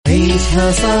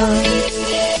عيشها صح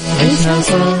عيشها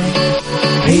صح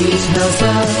عيشها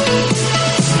صح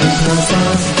عيشها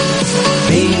صح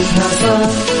عيشها صح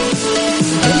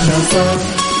عيشها صح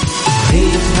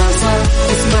عيشها صح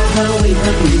اسمعها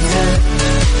والهم ينزاح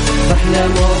أحلى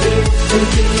مواضيع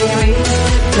الكل يعيش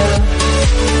مرتاح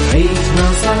عيشها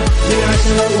صح من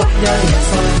 10 ل1 يا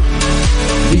صاح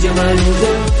بجمال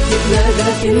وذوق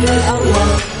تتلاقى كل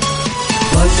الأرواح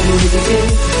فاشل وذكاء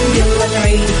يلا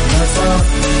نعيشها صح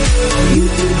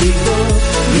يوتيوب ديكور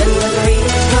يلا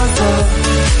نعيشها صح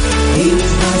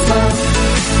عيشها صح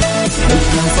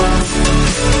عيشها صح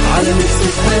على ميكس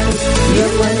اف ام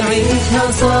يلا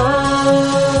نعيشها صح.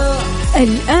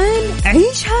 الآن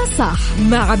عيشها صح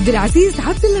مع عبد العزيز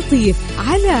عبد اللطيف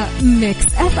على ميكس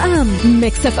اف ام.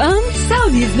 ميكس اف ام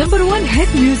سعوديز نمبر 1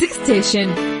 هيت ميوزك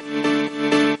ستيشن.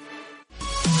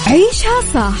 عيشها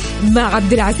صح مع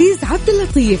عبد العزيز عبد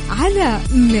اللطيف على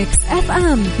ميكس اف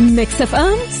ام. ميكس اف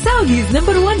ام سعوديز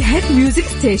نمبر 1 هيت ميوزك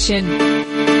ستيشن.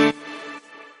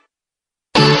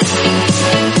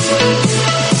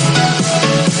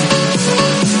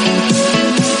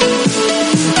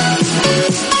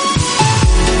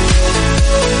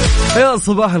 يا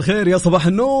صباح الخير يا صباح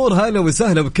النور، هلا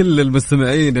وسهلا بكل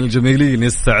المستمعين الجميلين،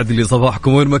 يسعد لي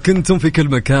صباحكم وين ما كنتم في كل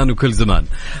مكان وكل زمان.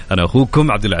 أنا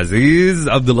أخوكم عبد العزيز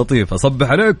عبد اللطيف، أصبح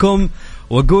عليكم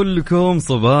وأقول لكم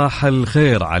صباح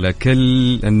الخير على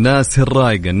كل الناس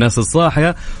الرايقة، الناس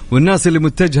الصاحية والناس اللي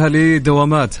متجهة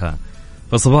لدواماتها.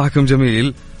 فصباحكم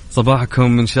جميل،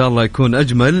 صباحكم إن شاء الله يكون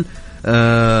أجمل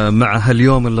مع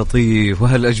هاليوم اللطيف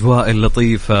وهالأجواء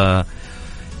اللطيفة.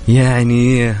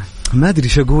 يعني ما أدري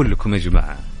شو أقول لكم يا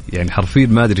جماعة، يعني حرفيا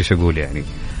ما أدري شو أقول.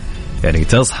 يعني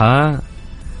تصحى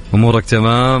أمورك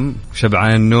تمام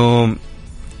وشبعان النوم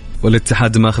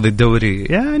والاتحاد ماخذ الدوري،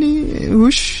 يعني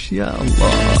وش يا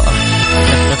الله.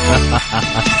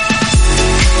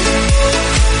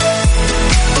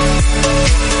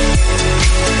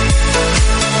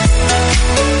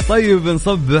 طيب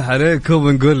نصبح عليكم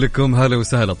ونقول لكم هلا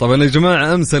وسهلا. طبعا يا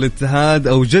جماعة أمس الاتحاد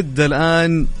أو جدة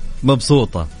الآن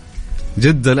مبسوطة،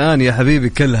 جدة الآن يا حبيبي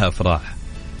كلها أفراح،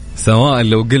 سواء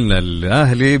لو قلنا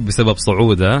الأهلي بسبب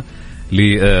صعوده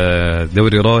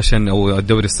لدوري روشن أو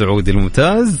الدوري السعودي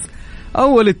الممتاز،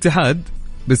 أو الاتحاد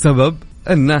بسبب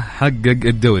أنه حقق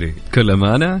الدوري. كل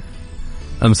أمانة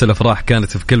أمس الأفراح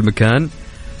كانت في كل مكان،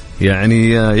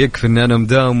 يعني يكفي أن أنا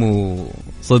مدام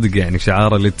وصدق يعني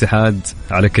شعار الاتحاد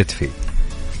على كتفي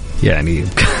يعني.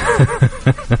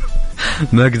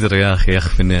 ما أقدر يا أخي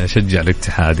أخف إني أشجع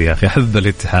الاتحاد يا أخي، أحب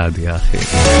الاتحاد يا أخي.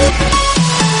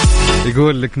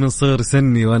 يقول لك من صغر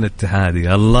سني وأنا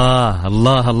اتحادي. الله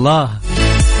الله الله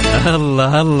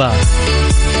الله الله.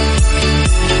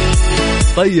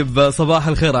 طيب صباح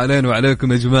الخير علينا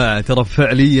وعليكم يا جماعة. ترى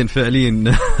فعليا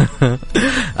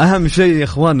أهم شيء يا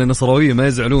إخواننا النصراوية ما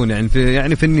يزعلون،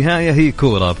 يعني في النهاية هي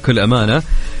كورة بكل أمانة.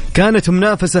 كانت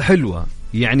منافسة حلوة،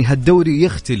 يعني هالدوري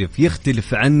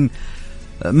يختلف عن،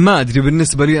 ما أدري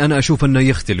بالنسبة لي أنا أشوف أنه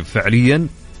يختلف فعليا.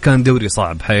 كان دوري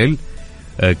صعب حيل،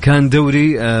 كان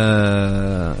دوري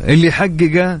اللي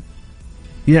حققه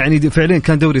يعني فعليا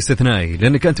كان دوري استثنائي،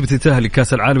 لأنك أنت بتتأهل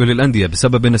لكأس العالم للأندية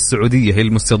بسبب أن السعودية هي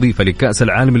المستضيفة لكأس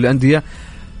العالم للأندية،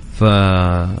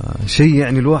 فشيء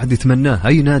يعني الواحد يتمناه،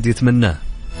 أي نادي يتمناه.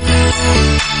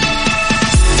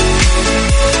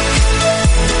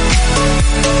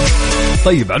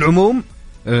 طيب على العموم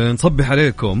نصبح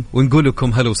عليكم ونقول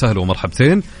لكم هلا وسهلا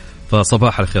ومرحبتين،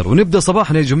 فصباح الخير. ونبدأ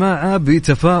صباحنا يا جماعة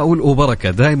بتفاؤل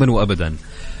وبركة دائما وأبدا.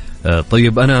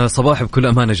 طيب أنا صباحي بكل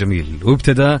أمانة جميل،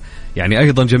 وابتدى يعني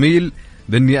أيضا جميل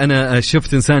بأني أنا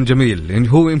شفت إنسان جميل،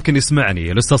 يعني هو يمكن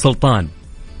يسمعني، الأستاذ سلطان.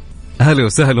 أهلا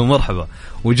وسهلا ومرحبا،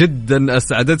 وجدا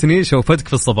أسعدتني شوفتك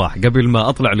في الصباح قبل ما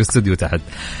أطلع الاستوديو تحت.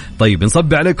 طيب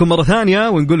نصبح عليكم مرة ثانية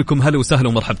ونقول لكم هلا وسهلا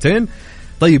ومرحبتين.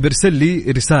 طيب ارسل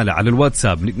لي رسالة على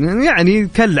الواتساب، يعني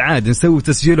كالعادة نسوي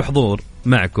تسجيل حضور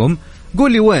معكم.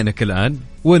 قول لي وينك الآن،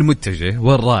 وين متجه،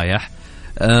 وين رايح،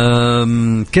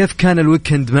 كيف كان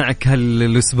الويكند معك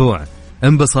هالأسبوع،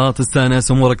 انبساط،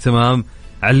 استانس، أمورك تمام،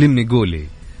 علمني قولي.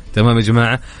 تمام يا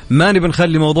جماعة، ما نبي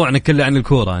نخلي موضوعنا كله عن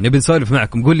الكورة، نبي نسولف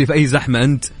معكم. قول لي في أي زحمة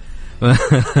أنت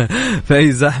في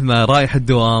أي زحمة، رايح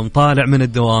الدوام، طالع من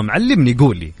الدوام، علمني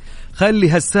قولي. خلي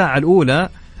هالساعة الأولى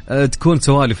تكون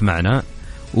سوالف معنا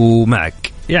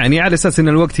ومعك، يعني على أساس أن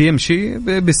الوقت يمشي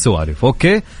بالسوالف.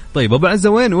 أوكي طيب أبو عزة،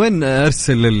 وين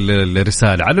أرسل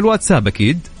الرسالة؟ على الواتساب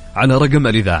أكيد، على رقم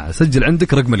الإذاعة. سجل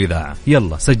عندك رقم الإذاعة،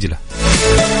 يلا سجله.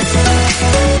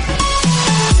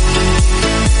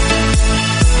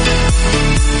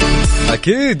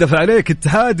 أكيد دفع عليك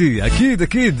اتحادي،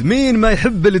 أكيد. مين ما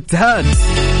يحب الاتحاد،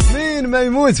 مين ما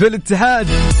يموت في الاتحاد.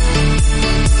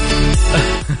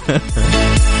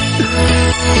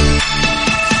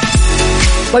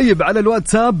 طيب على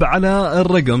الواتساب على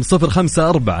الرقم 054-88-11700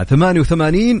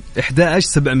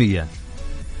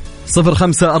 054-88-11700.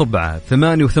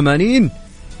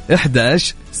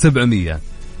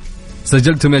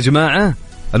 سجلتم يا جماعة؟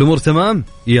 الأمور تمام؟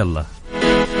 يلا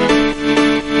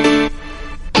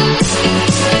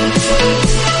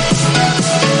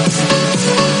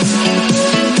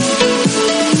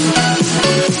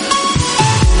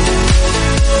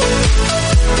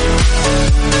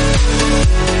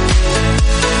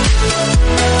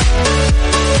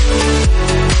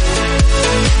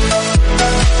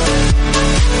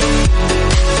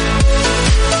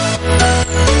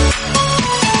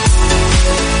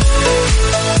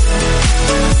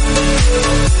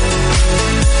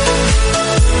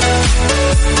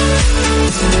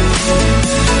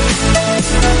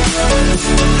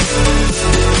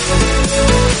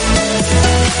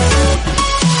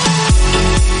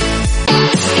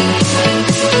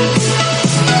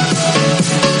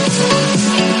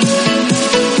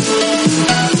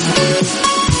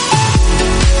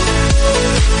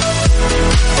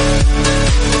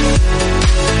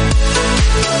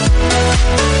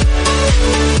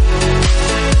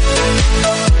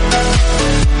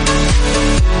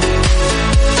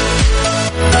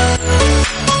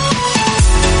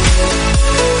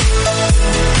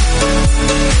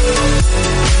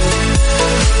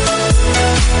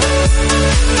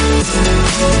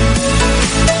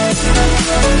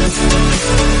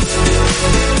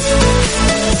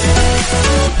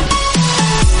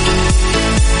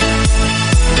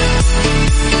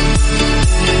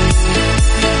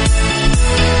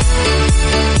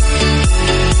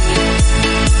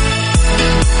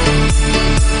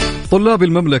طلاب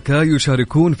المملكة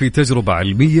يشاركون في تجربة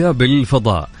علمية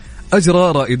بالفضاء.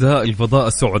 أجرى رائدا الفضاء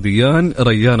السعوديان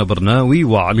ريان برناوي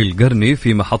وعلي القرني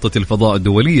في محطة الفضاء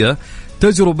الدولية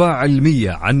تجربة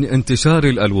علمية عن انتشار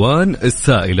الألوان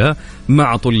السائلة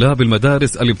مع طلاب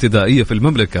المدارس الابتدائية في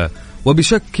المملكة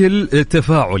وبشكل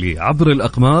تفاعلي عبر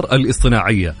الأقمار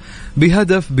الاصطناعية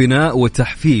بهدف بناء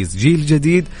وتحفيز جيل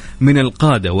جديد من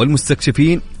القادة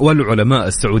والمستكشفين والعلماء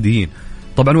السعوديين،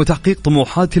 طبعا وتحقيق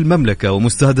طموحات المملكة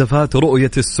ومستهدفات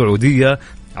رؤية السعودية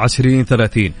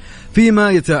 2030 فيما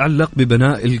يتعلق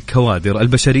ببناء الكوادر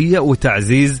البشرية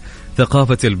وتعزيز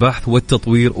ثقافة البحث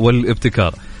والتطوير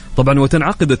والابتكار. طبعا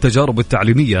وتنعقد التجارب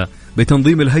التعليمية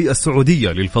بتنظيم الهيئة السعودية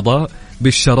للفضاء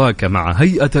بالشراكة مع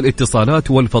هيئة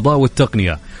الاتصالات والفضاء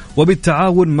والتقنية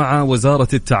وبالتعاون مع وزارة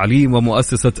التعليم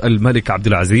ومؤسسة الملك عبد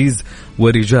العزيز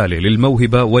ورجاله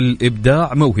للموهبة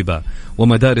والإبداع موهبة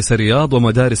ومدارس الرياض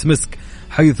ومدارس مسك،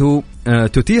 حيث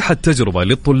تتيح التجربة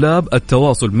للطلاب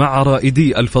التواصل مع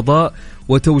رائدي الفضاء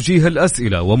وتوجيه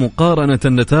الأسئلة ومقارنة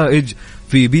النتائج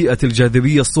في بيئة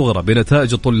الجاذبية الصغرى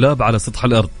بنتائج الطلاب على سطح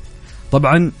الأرض.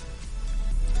 طبعا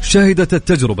شهدت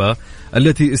التجربة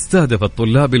التي استهدفت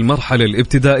طلاب المرحلة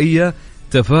الابتدائية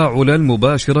تفاعلا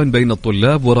مباشرا بين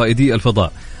الطلاب ورائدي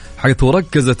الفضاء، حيث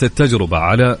ركزت التجربة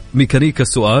على ميكانيكا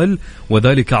السؤال،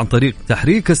 وذلك عن طريق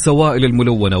تحريك السوائل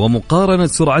الملونة ومقارنة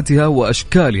سرعتها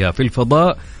وأشكالها في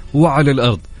الفضاء وعلى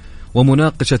الأرض،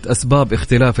 ومناقشة أسباب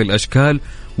اختلاف الأشكال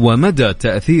ومدى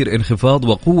تأثير انخفاض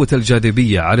وقوة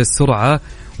الجاذبية على السرعة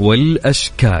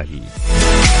والأشكال.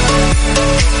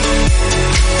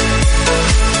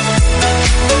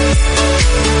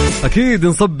 أكيد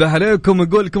نصبح عليكم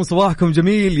ونقول لكم صباحكم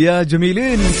جميل يا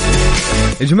جميلين.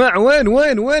 يا جماعة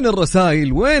وين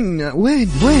الرسائل؟ وين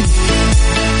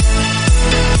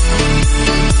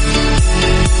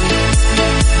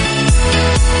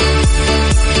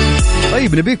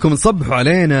طيب نبيكم تصبحوا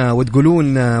علينا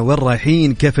وتقولون وين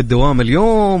رايحين، كيف الدوام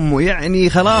اليوم، ويعني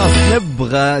خلاص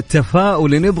نبغى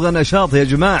تفاؤل، نبغى نشاط يا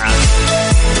جماعة،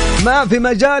 ما في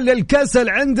مجال للكسل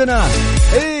عندنا.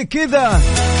 ايه كذا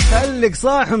خليك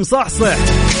صاحي مصحصح،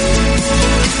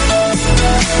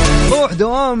 روح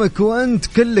دوامك وانت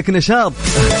كلك نشاط.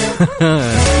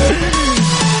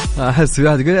 احس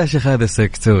واحد يقول يا شيخ هذا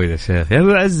سكتوي يا شيخ، يا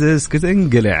ابو عز اسكت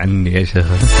انقلع عني يا شيخ.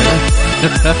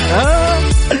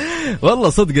 والله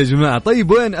صدق يا جماعة.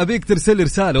 طيب وين أبيك ترسل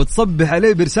رسالة وتصبح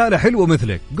عليه برسالة حلوة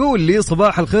مثلك، قول لي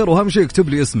صباح الخير وأهم شيء اكتب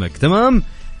لي اسمك، تمام؟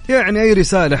 يعني أي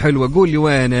رسالة حلوة، قول لي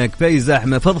وينك، في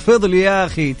زحمة، فضفض لي يا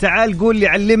أخي، تعال قول لي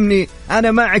علمني،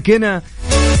 أنا معك هنا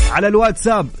على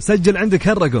الواتساب. سجل عندك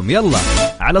هالرقم يلا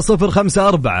على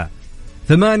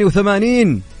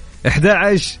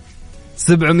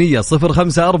 054-88-11700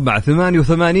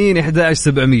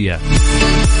 054-88-11700.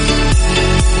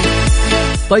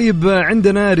 طيب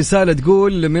عندنا رسالة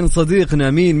تقول من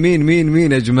صديقنا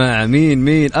مين يا جماعة،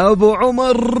 مين أبو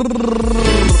عمر،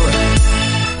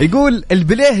 يقول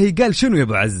البليهي قال شنو يا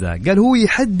أبو عزة؟ قال هو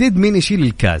يحدد مين يشيل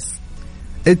الكاس،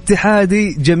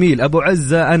 اتحادي جميل أبو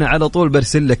عزة، أنا على طول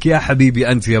برسل لك يا حبيبي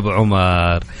أنت يا أبو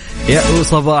عمر. يا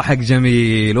وصباحك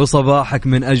جميل وصباحك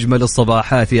من أجمل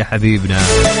الصباحات يا حبيبنا.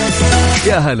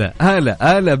 يا هلا هلا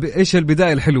هلا، إيش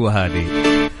البداية الحلوة هذه.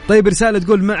 طيب رسالة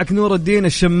تقول معك نور الدين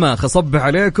الشماخ، أصبح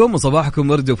عليكم وصباحكم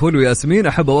ورد وفول وياسمين.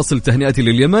 أحب أوصل تهنئتي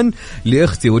لليمن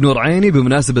لأختي ونور عيني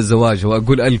بمناسبة زواجها،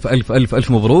 وأقول ألف ألف ألف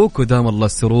ألف مبروك ودام الله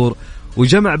السرور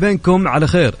وجمع بينكم على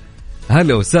خير.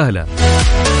 هلا وسهلا.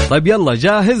 طيب يلا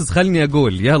جاهز؟ خلني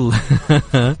أقول يلا.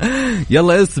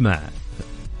 يلا اسمع،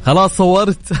 خلاص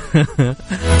صورت.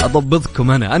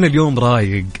 أضبطكم أنا اليوم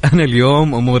رايق، أنا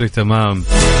اليوم أموري تمام.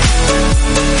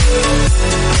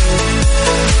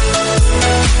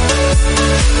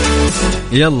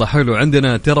 يلا حلو.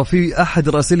 عندنا ترى في أحد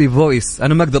راسلي فويس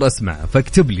أنا ما أقدر أسمع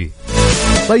فاكتب لي.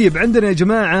 طيب عندنا يا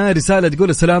جماعة رسالة تقول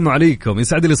السلام عليكم،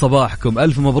 يسعد لي صباحكم،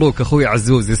 ألف مبروك أخوي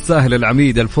عزوز، يستاهل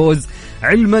العميد الفوز،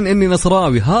 علما أني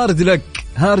نصراوي،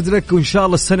 هارد لك وإن شاء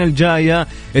الله السنة الجاية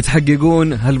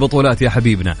يتحققون هالبطولات يا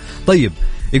حبيبنا. طيب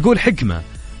يقول حكمة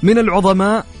من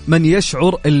العظماء من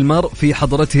يشعر المرء في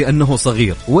حضرته أنه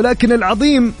صغير، ولكن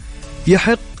العظيم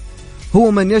يحق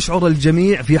هو من يشعر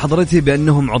الجميع في حضرته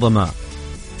بأنهم عظماء،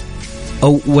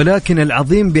 ولكن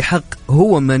العظيم بحق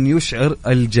هو من يشعر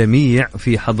الجميع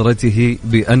في حضرته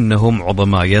بأنهم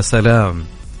عظماء. يا سلام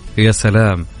يا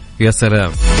سلام يا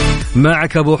سلام.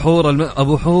 معك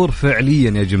أبو حور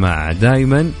فعليا يا جماعة،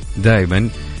 دائما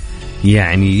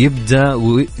يعني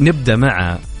نبدأ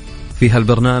معه في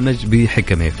هالبرنامج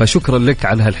بحكمه، فشكرا لك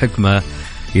على هالحكمة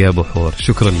يا أبو حور،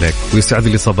 شكرا لك ويسعد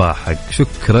لي صباحك،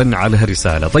 شكرا على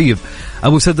هالرسالة. طيب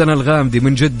أبو سدن الغامدي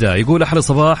من جدة يقول أحلى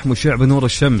صباح مشع بنور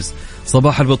الشمس،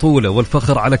 صباح البطولة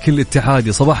والفخر على كل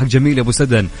اتحادي، صباحك جميل يا أبو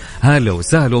سدن، هلا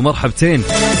وسهلا ومرحبتين.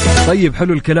 طيب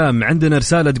حلو الكلام. عندنا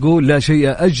رسالة تقول لا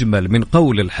شيء أجمل من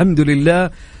قول الحمد لله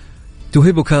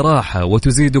تهبك راحة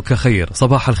وتزيدك خير،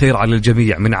 صباح الخير على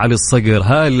الجميع من علي الصقر،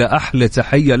 هلا أحلى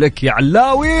تحية لك يا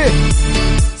علاوي،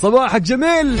 صباحك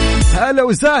جميل، هلا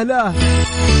وسهلا.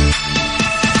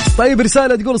 طيب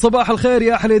رسالة تقول صباح الخير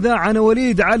يا أحلى إذاعة، أنا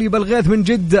وليد علي بالغيث من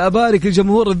جدة، أبارك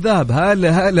لجمهور الذهب،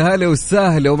 هلا هلا هلا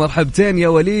وسهلا ومرحبتين يا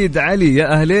وليد علي،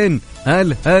 يا أهلين،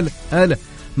 هلا هلا هلا.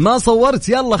 ما صورت؟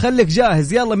 يلا خليك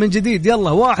جاهز، يلا من جديد،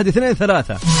 يلا 1 2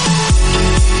 3.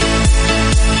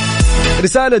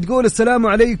 رسالة تقول السلام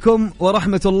عليكم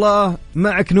ورحمة الله،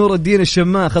 معك نور الدين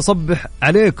الشماخ، أصبح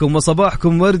عليكم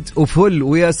وصباحكم ورد وفل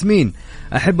وياسمين،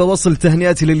 أحب أوصل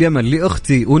تهنئتي لليمن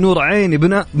لأختي ونور عيني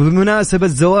بمناسبة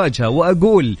زواجها،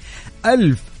 وأقول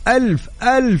ألف ألف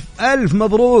ألف ألف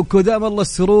مبروك ودام الله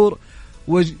السرور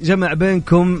وجمع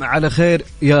بينكم على خير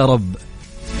يا رب.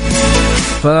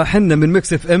 فحنا من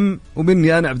ميكس اف ام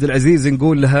ومني أنا عبد العزيز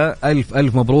نقول لها ألف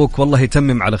ألف مبروك، والله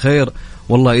يتمم على خير،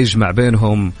 والله يجمع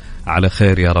بينهم على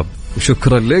خير يا رب.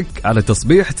 وشكرا لك على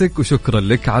تصبيحتك وشكرا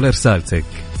لك على رسالتك.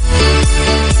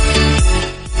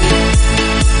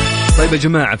 طيب يا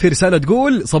جماعة في رسالة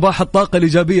تقول صباح الطاقة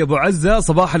الإيجابية أبو عزة،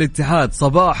 صباح الاتحاد،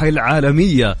 صباح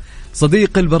العالمية،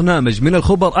 صديق البرنامج من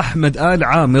الخبر أحمد آل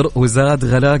عامر، وزاد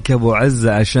غلاك أبو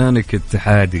عزة عشانك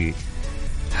اتحادي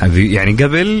حبيبي، يعني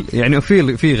قبل يعني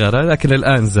في غلا لكن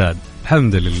الآن زاد،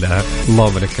 الحمد لله،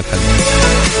 اللهم لك الحمد.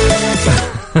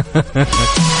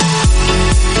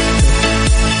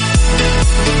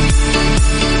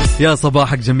 يا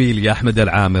صباحك جميل يا أحمد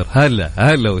العامر، هلا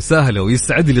هلا وسهلا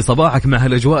ويسعد لي صباحك مع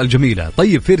هالأجواء الجميلة.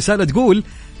 طيب في رسالة تقول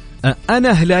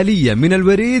أنا هلالية من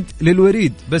الوريد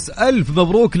للوريد، بس ألف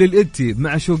مبروك للإتي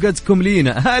مع شوقتكم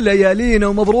لينا، هلا يا لينا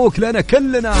ومبروك لنا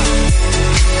كلنا،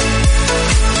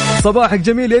 صباحك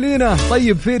جميل يا لينا.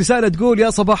 طيب في رسالة تقول يا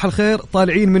صباح الخير،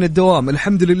 طالعين من الدوام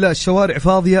الحمد لله الشوارع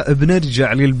فاضية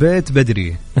بنرجع للبيت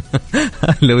بدري.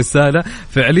 أهلا وسهلا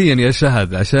فعليا يا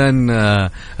شهد، عشان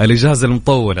الإجازة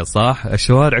المطولة صح،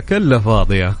 الشوارع كلها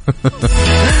فاضية.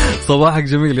 صباحك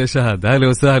جميل يا شهد، أهلا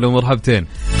وسهلا ومرحبتين.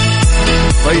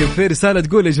 طيب في رسالة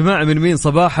تقول يا جماعة من مين،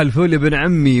 صباح الفل ابن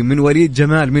عمي من وليد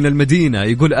جمال من المدينة،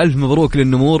 يقول ألف مبروك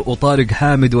للنمور وطارق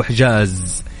حامد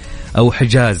وحجاز أو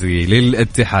حجازي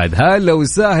للاتحاد، هلا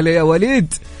وسهلا يا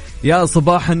وليد، يا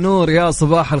صباح النور يا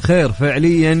صباح الخير،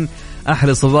 فعليا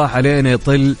أحلى صباح علينا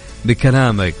يطل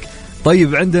بكلامك.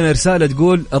 طيب عندنا رسالة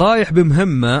تقول رايح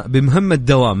بمهمة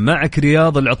دوام، معك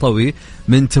رياض العطوي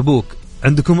من تبوك،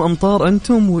 عندكم أمطار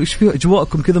أنتم وإيش في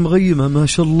أجواءكم كذا مغيمة ما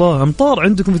شاء الله، أمطار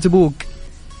عندكم في تبوك.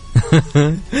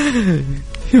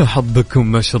 يا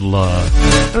حظكم ما شاء الله،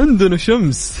 عندنا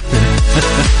شمس.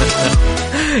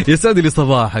 يسعد لي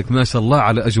صباحك، ما شاء الله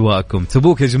على أجواءكم،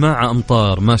 تبوك يا جماعة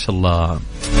أمطار ما شاء الله.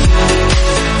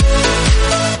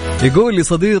 يقول لي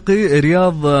صديقي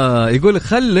رياض، يقول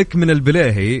خلك من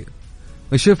البلاهي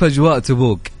وشوف أجواء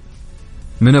تبوك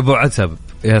من أبو عتب،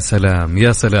 يا سلام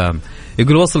يا سلام.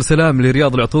 يقول وصل سلام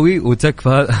لرياض العطوي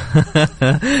وتكفى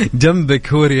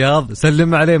جنبك هو رياض،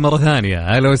 سلم عليه مرة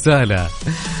ثانية. هلا وسهلا.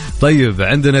 طيب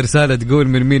عندنا رسالة تقول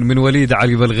من مين؟ من وليد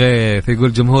علي بالغيث،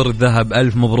 يقول جمهور الذهب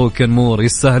ألف مبروك النمور،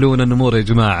 يستاهلون النمور يا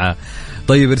جماعة.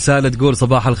 طيب رسالة تقول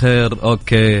صباح الخير.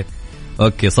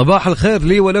 أوكي صباح الخير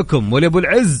لي ولكم ولأبو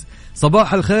العز،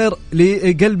 صباح الخير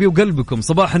لقلبي وقلبكم،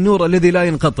 صباح النور الذي لا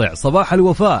ينقطع، صباح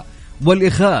الوفاء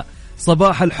والإخاء،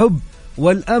 صباح الحب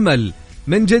والأمل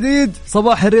من جديد،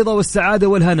 صباح الرضا والسعادة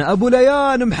والهنا. أبو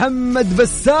ليان محمد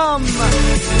بسام،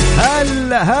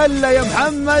 هلا يا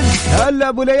محمد، هلا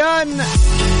أبو ليان،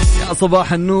 يا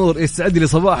صباح النور، يسعد لي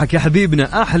صباحك يا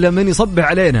حبيبنا، أحلى من يصبح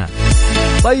علينا.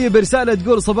 طيب رسالة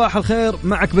تقول صباح الخير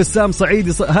معك بسام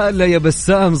صعيدي، هلا يا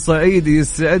بسام صعيدي،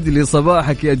 يسعد لي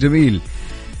صباحك يا جميل.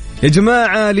 يا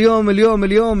جماعة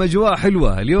اليوم أجواء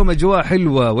حلوة، اليوم أجواء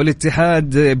حلوة،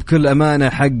 والاتحاد بكل أمانة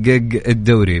حقق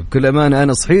الدوري. بكل أمانة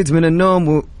أنا صحيت من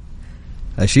النوم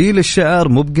أشيل الشعار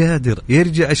مو بقادر،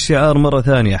 يرجع الشعار مرة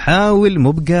ثانية، حاول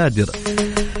مو بقادر.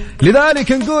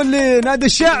 لذلك نقول لنادي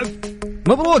الشعب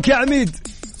مبروك يا عميد،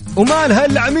 ومالها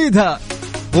إلا عميدها،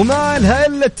 ومالها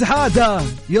إلا اتحادها،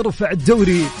 يرفع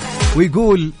الدوري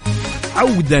ويقول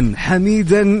عودا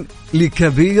حميدا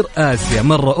لكبير آسيا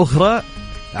مرة أخرى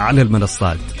على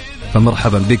المنصات.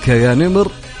 فمرحبا بك يا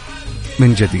نمر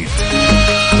من جديد،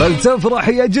 فلتفرح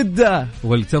يا جدة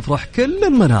ولتفرح كل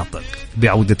المناطق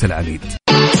بعودة العميد.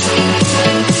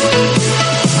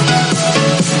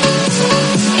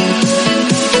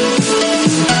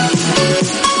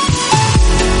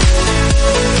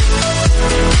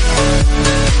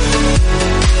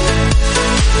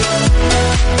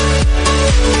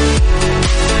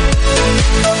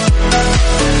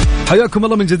 حياكم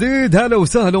الله من جديد، هلا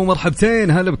وسهلا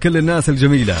ومرحبتين، هلا بكل الناس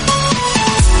الجميلة.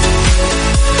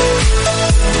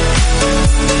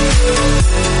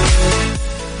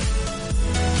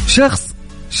 شخص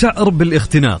شعر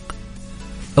بالاختناق،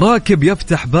 راكب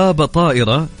يفتح باب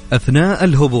طائرة أثناء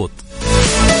الهبوط.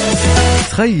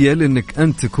 تخيل انك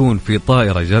انت تكون في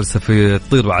طائرة جالسة في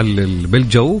تطير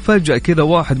بالجو، فجأة كذا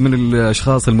واحد من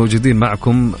الاشخاص الموجودين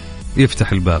معكم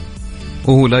يفتح الباب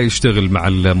وهو لا يشتغل مع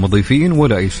المضيفين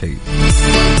ولا أي شيء.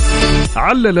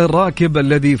 علل الراكب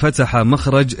الذي فتح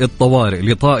مخرج الطوارئ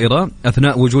لطائرة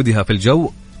أثناء وجودها في الجو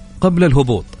قبل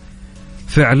الهبوط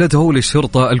فعلته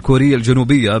للشرطة الكورية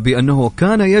الجنوبية بأنه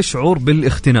كان يشعر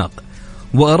بالاختناق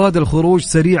وأراد الخروج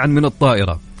سريعا من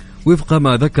الطائرة وفق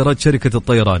ما ذكرت شركة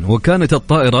الطيران. وكانت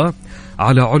الطائرة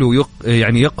على علو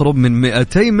يقرب من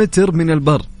 200 متر من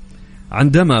البر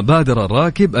عندما بادر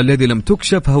الراكب الذي لم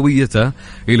تكشف هويته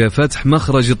إلى فتح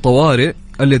مخرج الطوارئ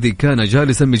الذي كان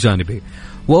جالسا بجانبه.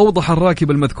 وأوضح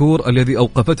الراكب المذكور الذي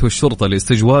أوقفته الشرطة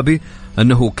لاستجوابه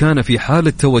أنه كان في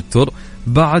حالة توتر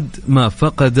بعد ما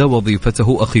فقد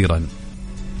وظيفته أخيرا،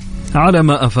 على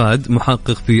ما أفاد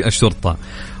محقق في الشرطة.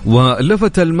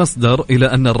 ولفت المصدر إلى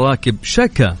أن الراكب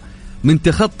شكى من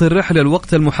تخطي الرحلة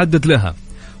الوقت المحدد لها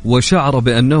وشعر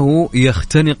بأنه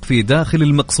يختنق في داخل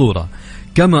المقصورة،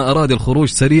 كما أراد الخروج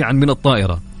سريعا من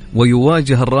الطائرة.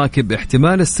 ويواجه الراكب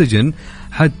احتمال السجن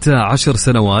حتى 10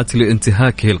 سنوات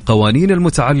لانتهاكه القوانين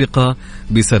المتعلقة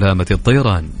بسلامة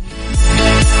الطيران.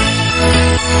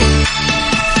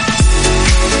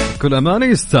 كل أمانة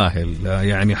يستاهل،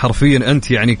 يعني حرفيا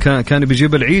أنت يعني كان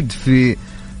بيجيب العيد في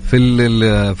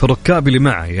الركاب اللي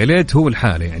معه، يا ليت هو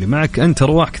الحالة، يعني معك أنت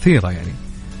رواح كثيرة، يعني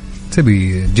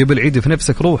تبي تجيب العيد في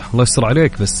نفسك، روح الله يستر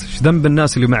عليك، بس ايش ذنب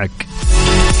الناس اللي معك؟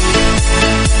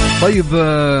 طيب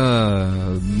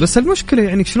بس المشكلة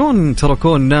يعني شلون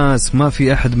تركوا الناس، ما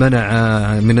في أحد منع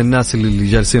من الناس اللي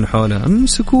جالسين حوله،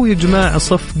 امسكوه يا جماعة،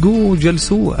 صفقوه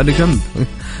جلسوه على جنب.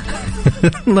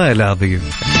 الله العظيم.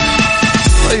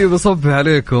 طيب أصبح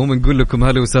عليكم، نقول لكم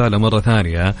هلا وسهلا مرة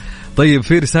ثانية. طيب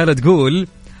في رسالة تقول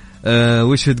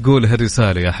وش تقول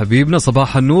هالرسالة يا حبيبنا؟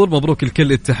 صباح النور، مبروك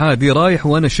الكل اتحادي رايح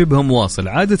وأنا شبه مواصل.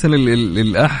 عادة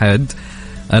الأحد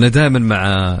أنا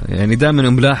دائما يعني دائما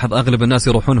ملاحظ أغلب الناس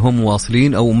يروحون هم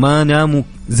مواصلين أو ما ناموا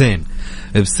زين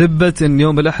بسبة إن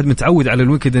يوم الأحد متعود على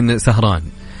الويكند إنه سهران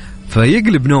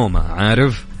فيقلب نومه،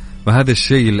 عارف، وهذا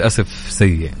الشيء للأسف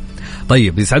سيء.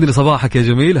 طيب يسعد لي صباحك يا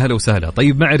جميل، هلا وسهلا.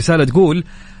 طيب معي رسالة تقول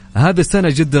هذا السنة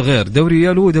جدة غير، دوري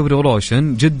يالو دوري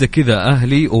روشن، جدة كذا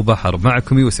أهلي وبحر.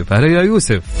 معكم يوسف، هلا يا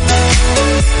يوسف،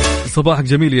 صباحك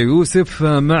جميل يا يوسف.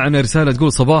 معنا رسالة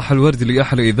تقول صباح الورد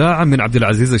لأحلى إذاعة من عبد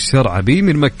العزيز الشرعبي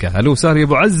من مكة. هلا وسهلا يا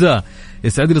أبو عزة،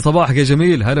 يسعد لي صباحك يا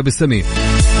جميل، هلا بالسمير.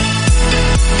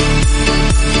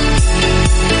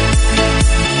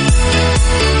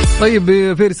 طيب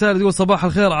في رسالة تقول صباح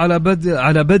الخير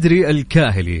على بدري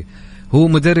الكاهلي، هو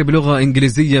مدرب لغة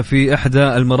إنجليزية في إحدى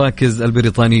المراكز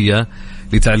البريطانية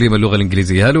لتعليم اللغة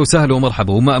الإنجليزية. هلا وسهلا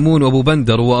ومرحبا. ومأمون وأبو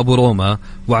بندر وأبو روما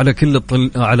وعلى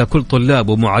على كل طلاب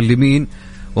ومعلمين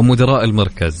ومدراء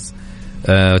المركز.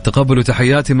 تقبلوا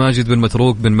تحياتي ماجد بن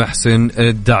متروك بن محسن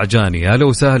الدعجاني. هلا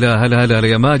وسهلا. هلا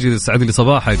يا ماجد، سعد لي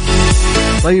صباحك.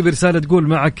 طيب رسالة تقول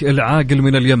معك العاقل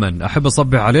من اليمن، أحب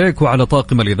أصبح عليك وعلى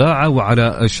طاقم الإذاعة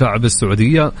وعلى الشعب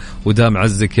السعودية ودام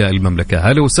عزك يا المملكة.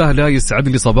 هلا وسهلا، يسعد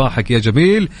لي صباحك يا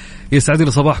جميل، يسعد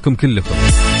لي صباحكم كلكم.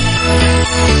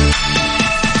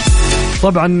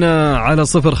 طبعا على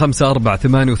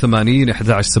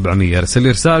 0548811700 ارسل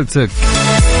لي رسالتك،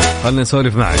 خلنا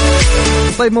نسولف معك.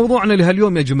 طيب موضوعنا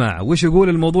لهاليوم يا جماعة، وش يقول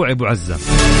الموضوع يا أبو عزة؟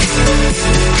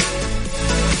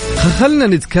 خلنا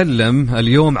نتكلم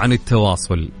اليوم عن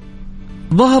التواصل.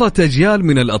 ظهرت أجيال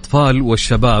من الأطفال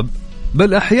والشباب،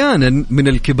 بل أحيانا من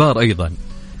الكبار أيضا،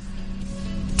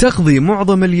 تقضي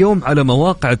معظم اليوم على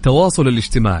مواقع التواصل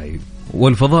الاجتماعي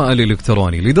والفضاء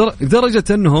الإلكتروني، لدرجة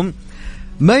أنهم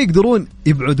ما يقدرون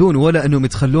يبعدون ولا أنهم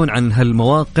يتخلون عن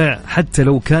هالمواقع حتى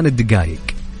لو كانت دقائق.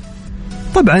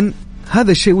 طبعا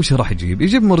هذا الشيء وش راح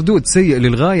يجيب مردود سيء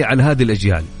للغاية على هذه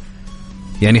الأجيال،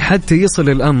 يعني حتى يصل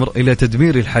الأمر إلى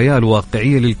تدمير الحياة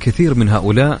الواقعية للكثير من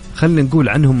هؤلاء، خلنا نقول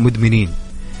عنهم مدمنين.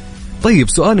 طيب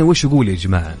سؤالنا وش يقول يا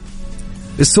جماعة؟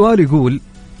 السؤال يقول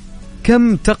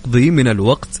كم تقضي من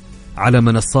الوقت على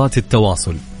منصات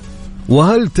التواصل،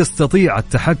 وهل تستطيع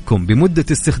التحكم بمدة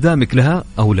استخدامك لها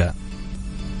أو لا؟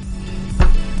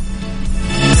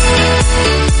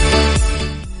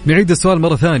 نعيد السؤال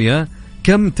مرة ثانية،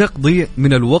 كم تقضي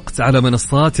من الوقت على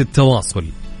منصات التواصل،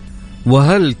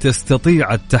 وهل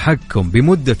تستطيع التحكم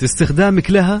بمدة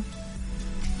استخدامك لها؟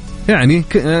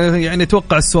 يعني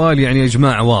أتوقع السؤال يعني يا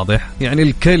جماعة واضح،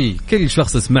 يعني كل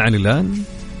شخص يسمعني الآن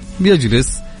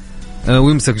بيجلس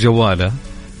ويمسك جواله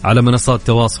على منصات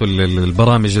التواصل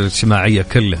البرامج الاجتماعية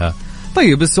كلها.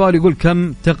 طيب السؤال يقول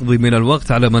كم تقضي من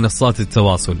الوقت على منصات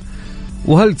التواصل،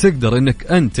 وهل تقدر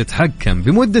أنك أنت تتحكم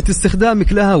بمدة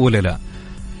استخدامك لها ولا لا؟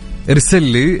 ارسل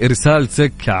لي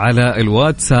رسالتك على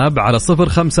الواتساب على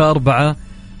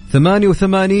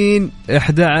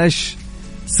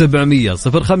 0548811700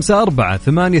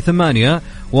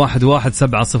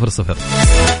 0548811700.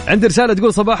 عندي رسالة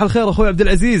تقول صباح الخير أخوي عبد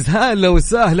العزيز، هلا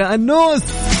وسهلا النوس،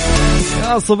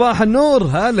 يا صباح النور،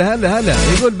 هلا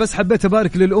يقول بس حبيت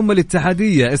أبارك للأمة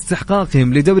الاتحادية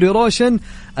استحقاقهم لدوري روشن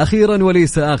أخيرا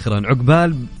وليس آخرا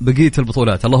عقبال بقية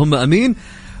البطولات، اللهم أمين.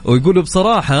 ويقول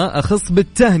بصراحة أخص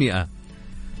بالتهنئة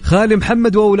خالي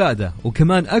محمد وأولاده،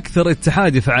 وكمان أكثر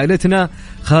اتحادي في عائلتنا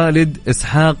خالد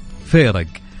إسحاق فيرق،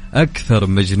 أكثر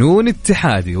مجنون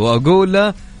اتحادي، وأقول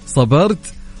له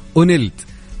صبرت ونلت.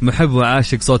 محب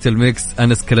وعاشق صوت الميكس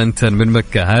أنس كلنتن من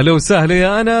مكة. هلا وسهلا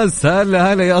يا أنس،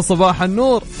 هلا يا صباح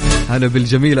النور، هلا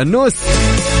بالجميل النوس.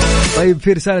 طيب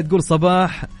في رسالة تقول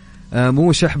صباح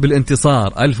موشح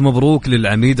بالانتصار، ألف مبروك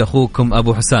للعميد أخوكم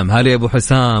أبو حسام. هلا يا أبو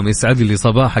حسام، يسعد لي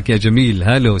صباحك يا جميل،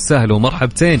 هلا وسهلا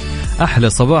ومرحبتين، أحلى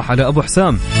صباح على أبو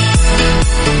حسام.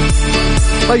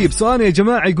 طيب سؤال يا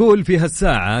جماعة يقول في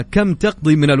هالساعة كم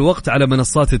تقضي من الوقت على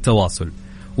منصات التواصل،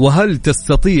 وهل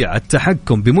تستطيع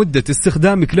التحكم بمدة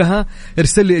استخدامك لها؟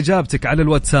 ارسل لي إجابتك على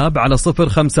الواتساب على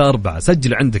 054،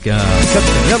 سجل عندك يا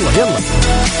كابتن، يلا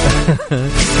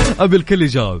أبي الكل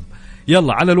يجاوب،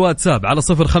 يلا على الواتساب على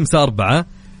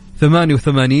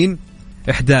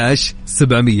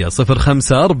 05488111700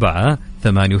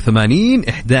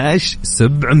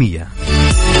 05488111700.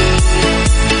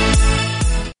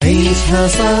 عيشها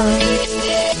صح،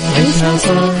 عيشها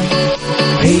صح،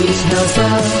 عيشها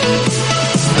صح،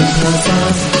 عيشها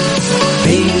صح،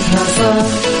 عيشها صح،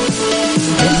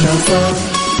 عيشها صح،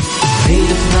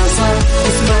 عيشها صح،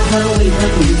 اسمعها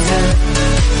والهم ينزاح،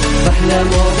 أحلى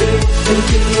مواضيع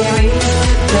الكل يعيش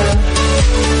مرتاح،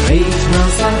 عيشها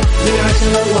صح من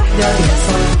 10 ل1 يا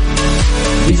صاح،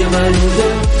 بجمال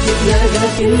وذوق تتلاقى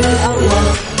كل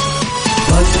الأرواح،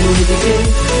 فاشل وذكر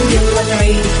يلا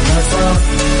نعيشها صح،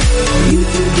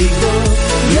 يوتيوب ديكور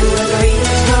يلا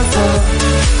نعيشها صح،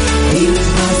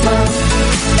 عيشها صح،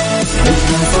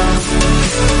 عيشها صح،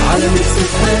 على ميكس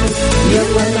اف ام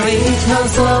يلا نعيشها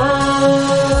صح.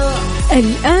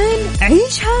 الآن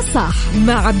عيشها صح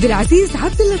مع عبد العزيز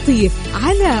عبد اللطيف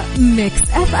على ميكس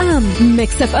اف ام.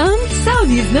 ميكس اف ام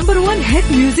سعوديز نمبر 1 هيت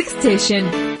ميوزك ستيشن.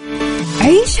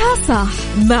 عيشها صح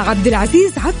مع عبد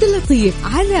العزيز عبد اللطيف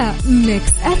على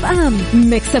ميكس اف ام.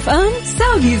 ميكس اف ام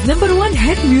سعوديز نمبر 1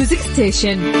 هيت ميوزك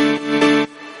ستيشن.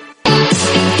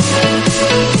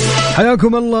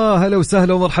 حياكم الله، هلا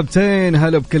وسهلا ومرحبتين،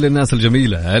 هلا بكل الناس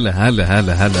الجميلة، هلا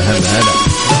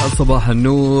يا صباح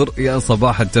النور، يا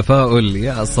صباح التفاؤل،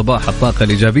 يا صباح الطاقة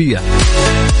الإيجابية.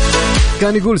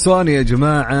 كان يقول سؤالي يا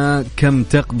جماعة: كم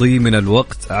تقضي من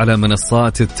الوقت على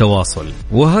منصات التواصل؟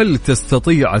 وهل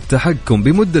تستطيع التحكم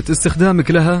بمدة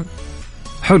استخدامك لها؟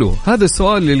 حلو، هذا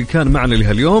السؤال اللي كان معنا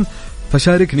لهاليوم،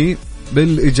 فشاركني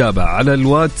بالإجابة على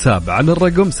الواتساب على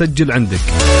الرقم، سجل عندك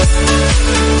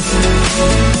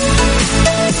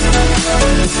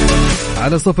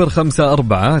على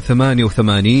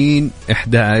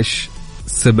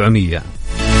 0548811700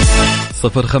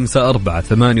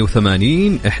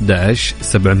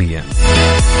 0548811700.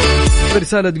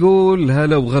 رسالة تقول: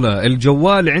 هلا وغلا،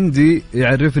 الجوال عندي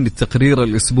يعرفني التقرير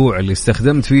الأسبوع اللي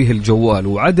استخدمت فيه الجوال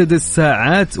وعدد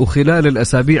الساعات، وخلال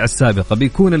الأسابيع السابقة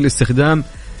بيكون الاستخدام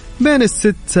بين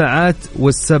 6 ساعات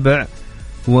و7،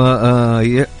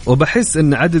 وبحس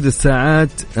أن عدد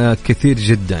الساعات كثير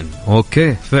جدا.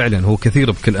 أوكي، فعلا هو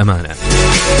كثير بكل أمانة.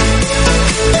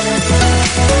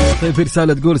 طيب، في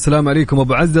رسالة تقول: السلام عليكم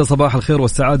أبو عزة، صباح الخير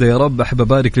والسعادة يا رب، أحب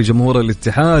أبارك لجمهور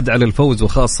الاتحاد على الفوز،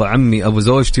 وخاصة عمي أبو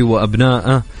زوجتي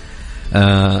وأبنائه،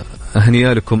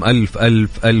 أهنيا لكم ألف ألف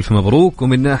ألف مبروك.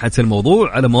 ومن ناحية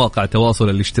الموضوع على مواقع التواصل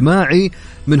الاجتماعي،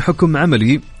 من حكم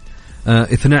عملي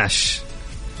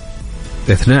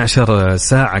 12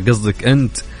 ساعة قصدك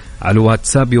أنت على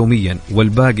الواتساب يوميا،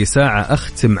 والباقي ساعة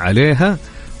أختم عليها،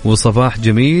 وصباح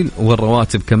جميل،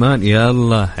 والرواتب كمان،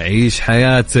 يلا عيش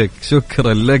حياتك.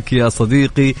 شكرا لك يا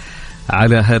صديقي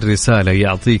على هالرسالة،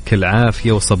 يعطيك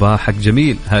العافية وصباحك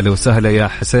جميل. هلا وسهلا يا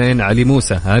حسين علي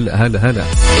موسى، هلا هلا هلا.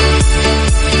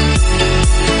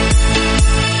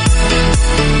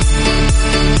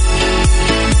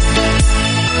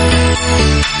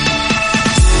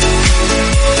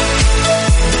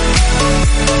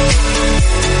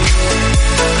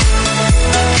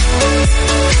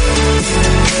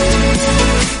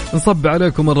 نصب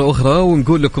عليكم مرة أخرى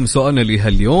ونقول لكم سؤالنا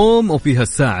لهاليوم وفي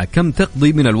هالساعة: كم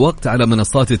تقضي من الوقت على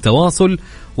منصات التواصل؟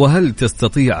 وهل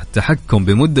تستطيع التحكم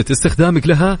بمدة استخدامك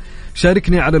لها؟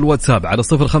 شاركني على الواتساب على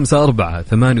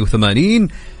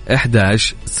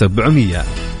 0548811700.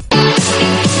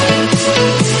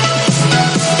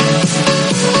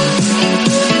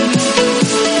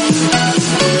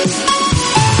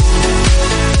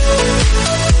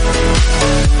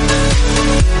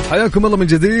 حياكم الله من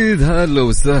جديد، هلا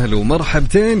وسهلا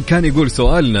ومرحبتين. كان يقول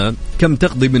سؤالنا: كم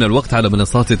تقضي من الوقت على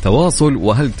منصات التواصل؟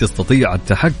 وهل تستطيع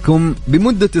التحكم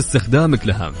بمدة استخدامك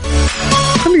لها؟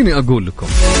 خليني أقول لكم،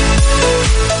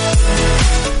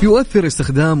 يؤثر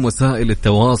استخدام وسائل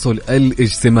التواصل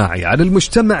الاجتماعي على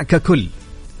المجتمع ككل،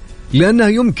 لأنها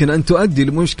يمكن أن تؤدي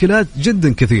لمشكلات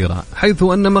جدا كثيرة، حيث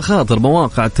أن مخاطر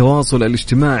مواقع التواصل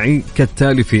الاجتماعي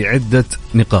كالتالي في عدة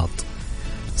نقاط.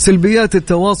 سلبيات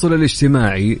التواصل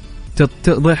الاجتماعي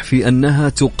تتضح في أنها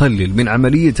تقلل من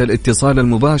عملية الاتصال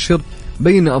المباشر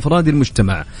بين أفراد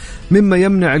المجتمع، مما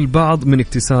يمنع البعض من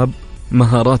اكتساب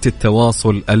مهارات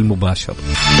التواصل المباشر.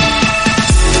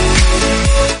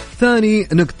 ثاني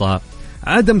نقطة: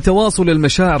 عدم تواصل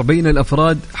المشاعر بين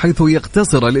الأفراد، حيث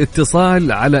يقتصر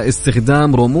الاتصال على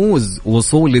استخدام رموز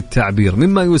وصول التعبير،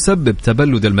 مما يسبب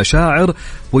تبلد المشاعر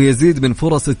ويزيد من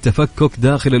فرص التفكك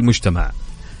داخل المجتمع.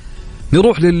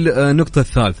 نروح للنقطة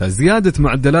الثالثة: زيادة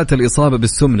معدلات الإصابة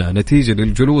بالسمنة نتيجة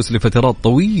للجلوس لفترات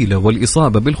طويلة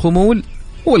والإصابة بالخمول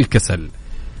والكسل.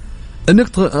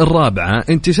 النقطة الرابعة: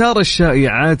 انتشار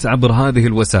الشائعات عبر هذه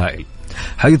الوسائل،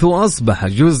 حيث أصبح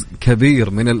جزء كبير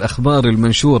من الأخبار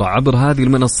المنشورة عبر هذه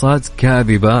المنصات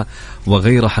كاذبة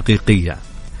وغير حقيقية.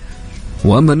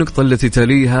 وأما النقطة التي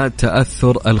تليها: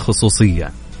 تأثر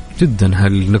الخصوصية. جدا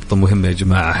هالنقطة مهمة يا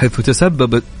جماعة، حيث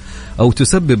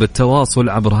تسبب التواصل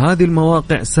عبر هذه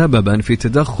المواقع سببا في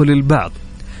تدخل البعض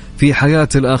في حياة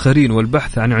الآخرين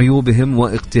والبحث عن عيوبهم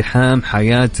واقتحام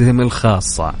حياتهم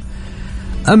الخاصة.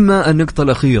 أما النقطة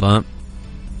الأخيرة: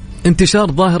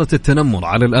 انتشار ظاهرة التنمر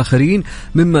على الآخرين،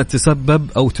 مما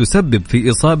تسبب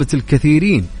في إصابة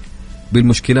الكثيرين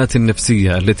بالمشكلات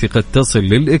النفسية التي قد تصل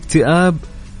للاكتئاب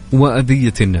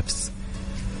وأذية النفس.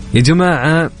 يا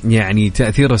جماعة، يعني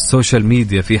تأثير السوشيال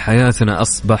ميديا في حياتنا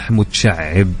أصبح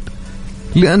متشعب،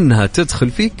 لأنها تدخل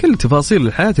في كل تفاصيل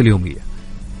الحياة اليومية،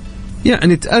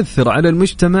 يعني تأثر على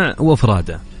المجتمع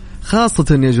وأفراده، خاصة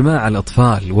يا جماعة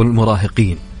الأطفال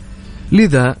والمراهقين.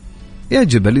 لذا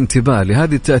يجب الانتباه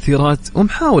لهذه التأثيرات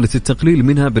ومحاولة التقليل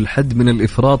منها بالحد من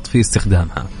الإفراط في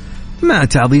استخدامها، مع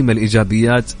تعظيم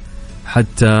الإيجابيات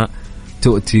حتى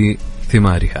تؤتي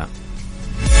ثمارها.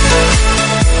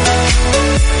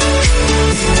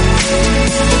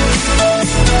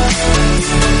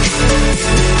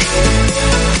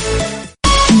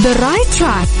 The right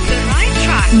track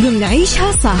ضمن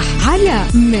عيشها صح على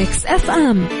ميكس اف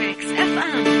ام.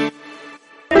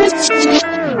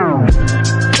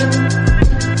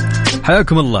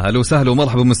 حياكم الله، أهلا وسهلا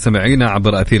ومرحبا مستمعينا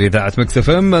عبر أثير إذاعة مكس اف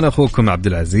ام. أنا أخوكم عبد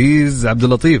العزيز عبد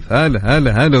اللطيف.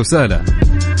 هلا وسهلا.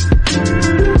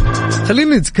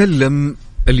 خلينا نتكلم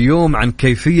اليوم عن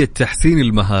كيفية تحسين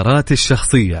المهارات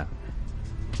الشخصية.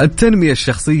 التنمية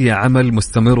الشخصية عمل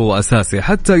مستمر وأساسي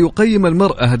حتى يقيم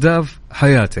المرء أهداف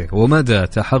حياته ومدى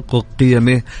تحقق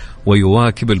قيمه،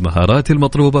 ويواكب المهارات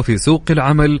المطلوبة في سوق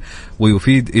العمل،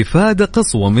 ويفيد إفادة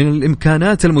قصوى من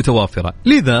الإمكانات المتوافرة.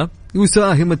 لذا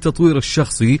يساهم التطوير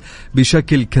الشخصي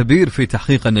بشكل كبير في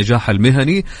تحقيق النجاح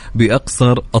المهني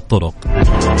بأقصر الطرق.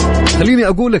 خليني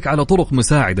أقول لك على طرق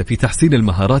مساعدة في تحسين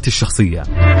المهارات الشخصية.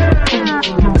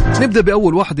 نبدأ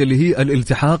بأول واحدة اللي هي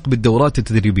الالتحاق بالدورات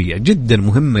التدريبية. جدا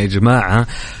مهمة يا جماعة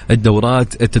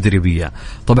الدورات التدريبية.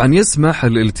 طبعا يسمح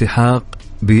الالتحاق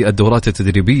بالدورات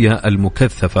التدريبية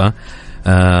المكثفة،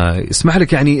 يسمح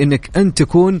لك يعني أنك أنت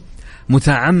تكون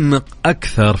متعمق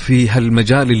أكثر في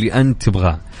هالمجال اللي أنت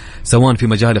تبغاه، سواء في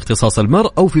مجال اختصاص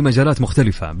المرء أو في مجالات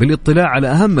مختلفة، بالاطلاع على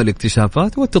أهم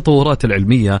الاكتشافات والتطورات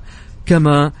العلمية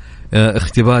كما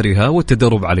اختبارها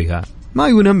والتدرب عليها، ما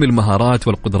ينمي المهارات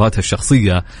والقدرات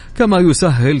الشخصية كما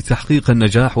يسهل تحقيق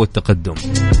النجاح والتقدم.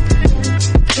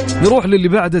 نروح للي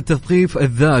بعد، التثقيف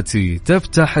الذاتي.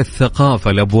 تفتح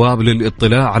الثقافة الأبواب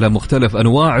للاطلاع على مختلف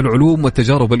أنواع العلوم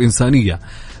والتجارب الإنسانية،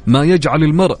 ما يجعل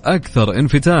المرء أكثر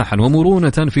انفتاحا ومرونة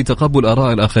في تقبل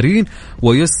آراء الآخرين،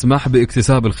 ويسمح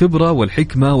باكتساب الخبرة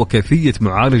والحكمة وكيفية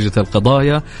معالجة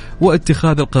القضايا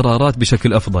واتخاذ القرارات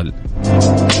بشكل أفضل.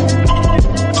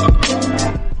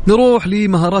 نروح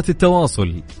لمهارات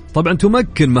التواصل. طبعا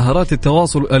تمكن مهارات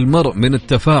التواصل المرء من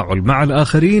التفاعل مع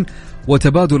الآخرين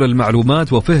وتبادل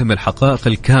المعلومات وفهم الحقائق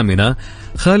الكامنة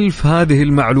خلف هذه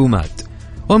المعلومات.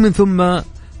 ومن ثم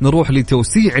نروح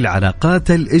لتوسيع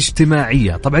العلاقات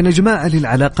الاجتماعية. طبعا يا جماعة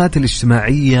للعلاقات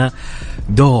الاجتماعية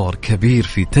دور كبير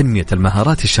في تنمية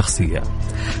المهارات الشخصية.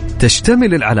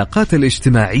 تشتمل العلاقات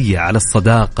الاجتماعية على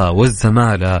الصداقة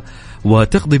والزمالة،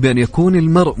 وتقضي بأن يكون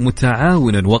المرء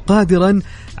متعاونا وقادرا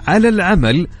على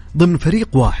العمل ضمن فريق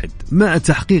واحد مع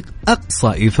تحقيق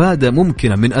أقصى إفادة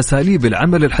ممكنة من أساليب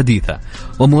العمل الحديثة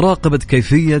ومراقبة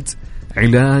كيفية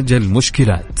علاج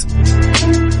المشكلات.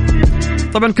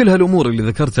 طبعا كل هالأمور اللي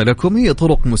ذكرت لكم هي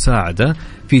طرق مساعدة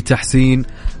في تحسين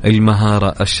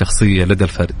المهارة الشخصية لدى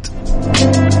الفرد.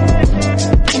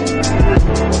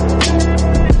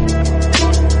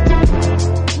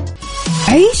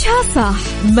 عيشها صح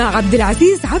مع عبد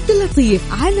العزيز عبد اللطيف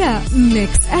على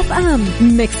ميكس اف ام.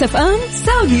 ميكس اف ام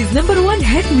سعوديز نمبر 1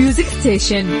 هيت ميوزك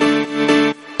ستيشن.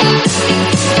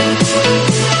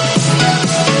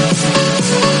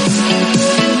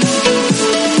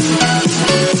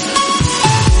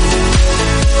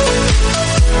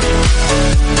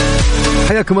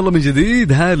 حياكم الله من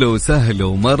جديد. هلا وسهلا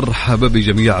ومرحبا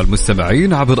بجميع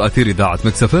المستمعين عبر أثير إذاعة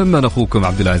مكس اف ام. أنا أخوكم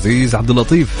عبد العزيز عبد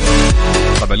اللطيف.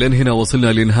 طبعا لين هنا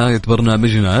وصلنا لنهاية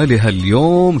برنامجنا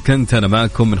لهاليوم. كنت أنا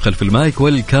معكم من خلف المايك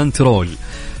والكنترول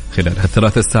خلال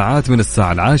هالثلاث ساعات من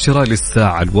الساعة 10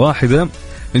 للساعة 1.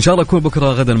 إن شاء الله أكون بكرة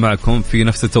غدا معكم في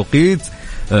نفس التوقيت.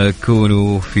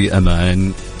 كونوا في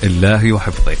أمان الله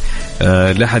وحفظه.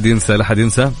 لا حد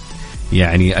ينسى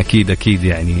يعني أكيد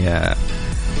يعني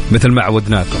مثل ما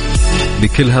عودناكم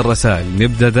بكل هالرسائل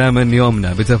نبدأ دائما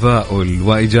يومنا بتفاؤل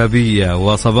وإيجابية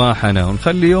وصباحنا،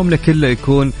 ونخلي يومنا كله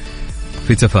يكون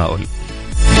في تفاؤل.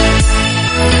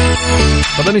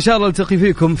 طبعا إن شاء الله التقي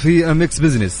فيكم في ميكس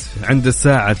بزنس عند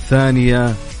الساعة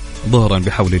 2 ظهرا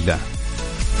بحول الله.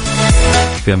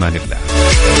 في أمان الله.